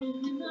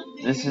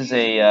This is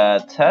a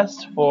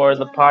test for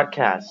the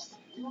podcast.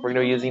 We're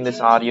gonna be using this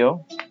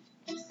audio.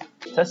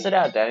 Test it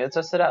out, Daniel.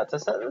 Test it out.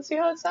 Let's see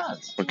how it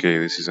sounds. Okay,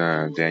 this is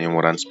Daniel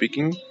Moran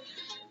speaking.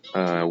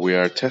 We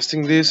are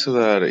testing this so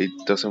that it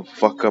doesn't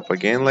fuck up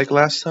again like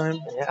last time.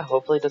 Yeah,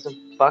 hopefully it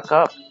doesn't fuck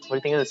up. What do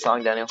you think of this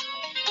song, Daniel?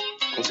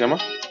 ¿Cómo se llama?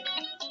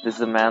 This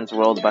is a Man's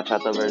World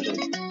bachata version.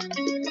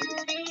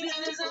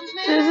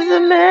 This is a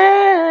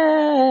man.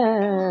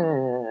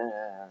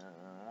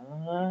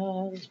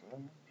 What?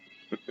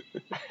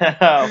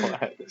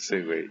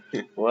 Sí, güey.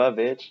 What,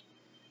 bitch?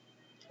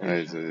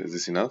 Is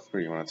this enough,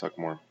 or you want to talk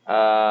more?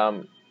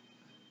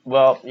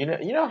 Well, you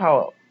know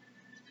how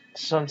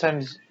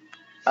sometimes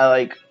I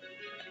like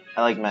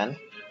men.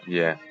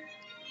 Yeah.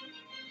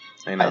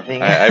 I know. I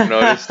think I've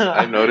noticed.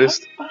 I've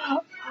noticed.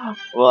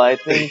 Well, I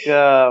think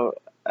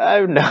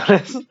I've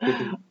noticed.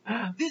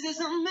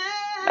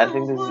 I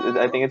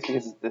think it's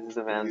because this is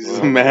a man's This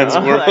is world. a man's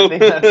you know? world. I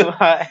think that's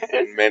why.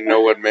 And men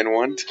know what men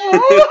want.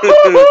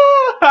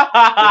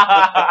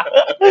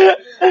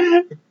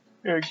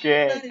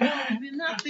 Okay.